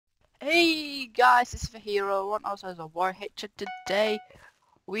Hey guys, this is the Hero One, also as a War Hitcher. Today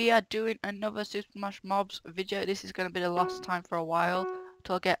we are doing another Super Smash Mobs video. This is going to be the last time for a while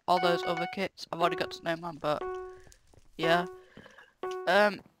till I get all those other kits. I've already got Snowman, but yeah.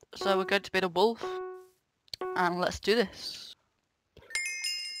 So we're going to be the Wolf, and let's do this.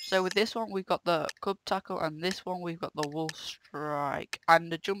 So with this one we've got the Cub Tackle, and this one we've got the Wolf Strike, and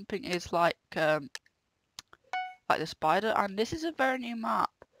the jumping is like the spider. And this is a very new map.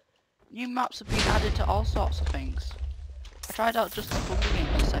 New maps have been added to all sorts of things. I tried out just the Hunger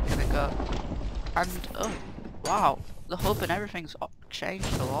Games a second ago, and oh wow, the hub and everything's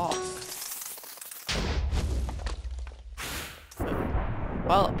changed a lot.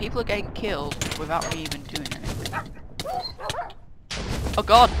 Well, people are getting killed without me even doing anything. Oh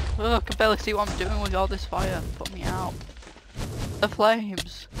god, I can barely see what I'm doing with all this fire. Put me out. The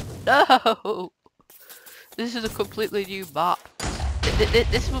flames. No! This is a completely new map.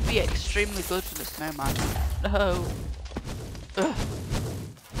 This will be extremely good for the Snowman. No. Ugh.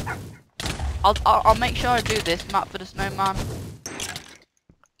 I'll make sure I do this map for the Snowman.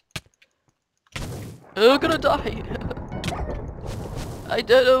 Oh, I'm gonna die. I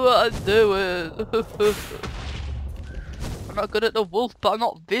don't know what I'm doing. I'm not good at the wolf, but I'm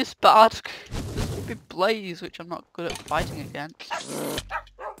not this bad. The stupid blaze, which I'm not good at fighting against.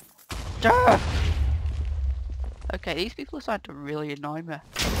 Okay, these people are starting to really annoy me.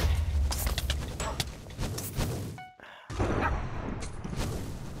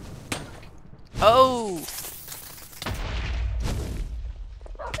 Oh!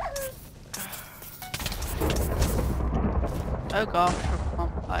 Oh gosh, I'm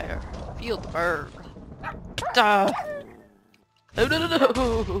on fire. Feel the burn. Duh! Oh no no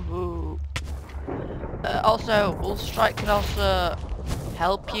no! Also, Wolf Strike can also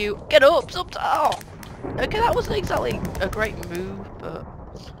help you get up sometime! Okay, that wasn't exactly a great move, but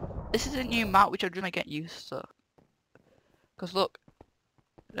this is a new map which I'm gonna get used to. Because look,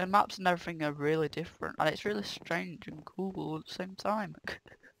 the maps and everything are really different, and it's really strange and cool at the same time.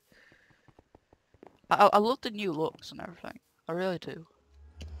 I love the new looks and everything. I really do.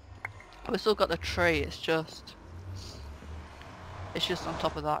 We still got the tree, it's just on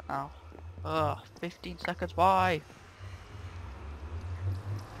top of that now. Ugh, 15 seconds, why?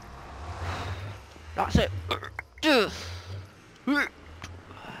 That's it.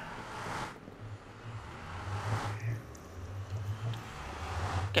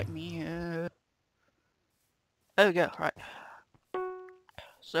 Get me here. There we go, right.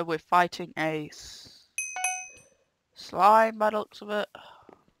 So we're fighting a slime by the looks of it.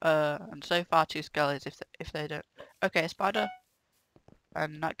 And so far 2 skellies if they don't. Okay, a spider.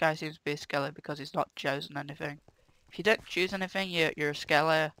 And that guy seems to be a skelly because he's not chosen anything. If you don't choose anything, you're a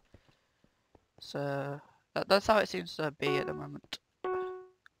skelly. So that's how it seems to be at the moment.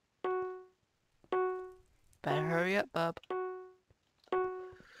 Better hurry up, bub.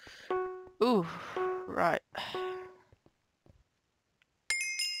 Ooh, right.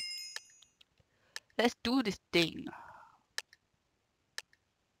 Let's do this thing.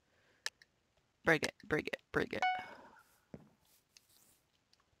 Bring it, bring it, bring it.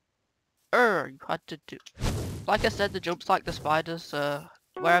 You had to do. Like I said, the jump's like the spiders, so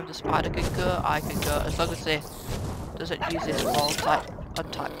wherever the spider can go, I can go, as long as it doesn't use this wall type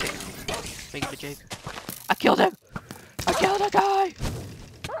tactic. Thingamajig. I killed him! I killed a guy!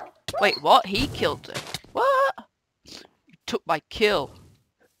 Wait, what? He killed him? What? You took my kill.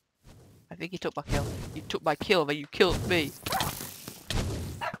 I think you took my kill. You took my kill, then you killed me.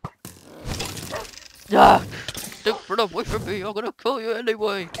 Ah! Don't run away from me, I'm gonna kill you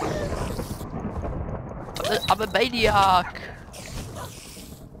anyway. I'm a maniac.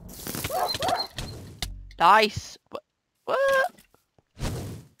 Nice. What?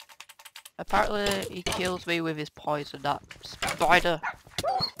 Apparently he kills me with his poison, that spider.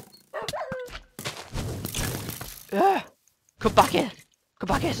 Ugh. Come back here. Come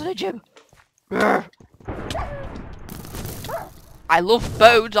back here to the gym. Ugh. I love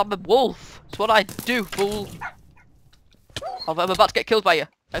bones, I'm a wolf. It's what I do, fool. Oh, I'm about to get killed by you.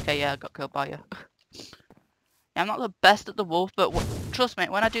 Okay, yeah, I got killed by you. Yeah, I'm not the best at the wolf, but trust me,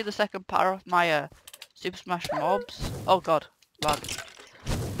 when I do the second part of my Super Smash Mobs... Oh god, lag.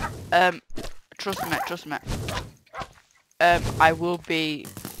 Trust me. I will be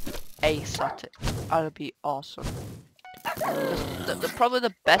ace at it. I'll be awesome. Probably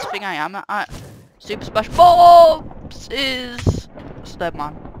the best thing I am at Super Smash Mobs is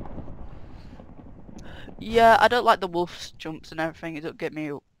Snowman. Yeah, I don't like the wolf's jumps and everything. It don't get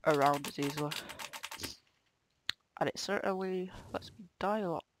me around as easily. And it certainly lets me die a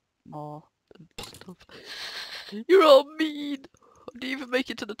lot more and stuff. You're all mean! I didn't even make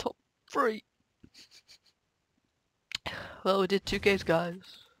it to the top Free. Well, we did 2 games, guys.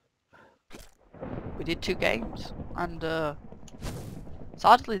 We did 2 games, and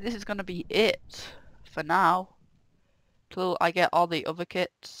sadly this is gonna be it for now. Till I get all the other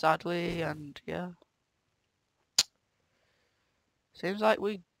kits, sadly, and yeah. Seems like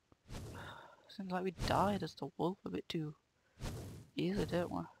we died as the wolf a bit too easily,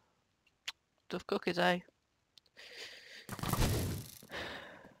 didn't we? Tough cookies, eh?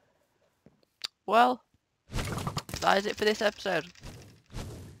 Well, that is it for this episode.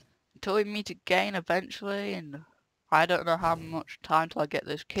 Until we meet again eventually, and I don't know how much time till I get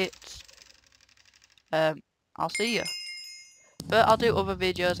those kits. I'll see you. But I'll do other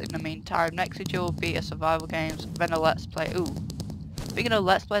videos in the meantime. Next video will be a survival games, then a let's play. Ooh. Speaking of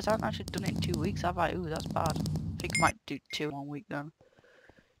let's plays, I haven't actually done it in 2 weeks, have I? Ooh, that's bad. I think I might do 2 in 1 week then.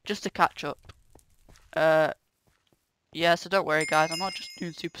 Just to catch up. Yeah, so don't worry guys, I'm not just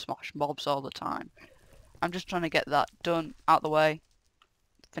doing Super Smash Mobs all the time. I'm just trying to get that done, out the way.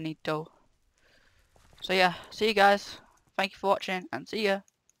 Finito. So yeah, see you guys. Thank you for watching, and see ya.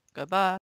 Goodbye.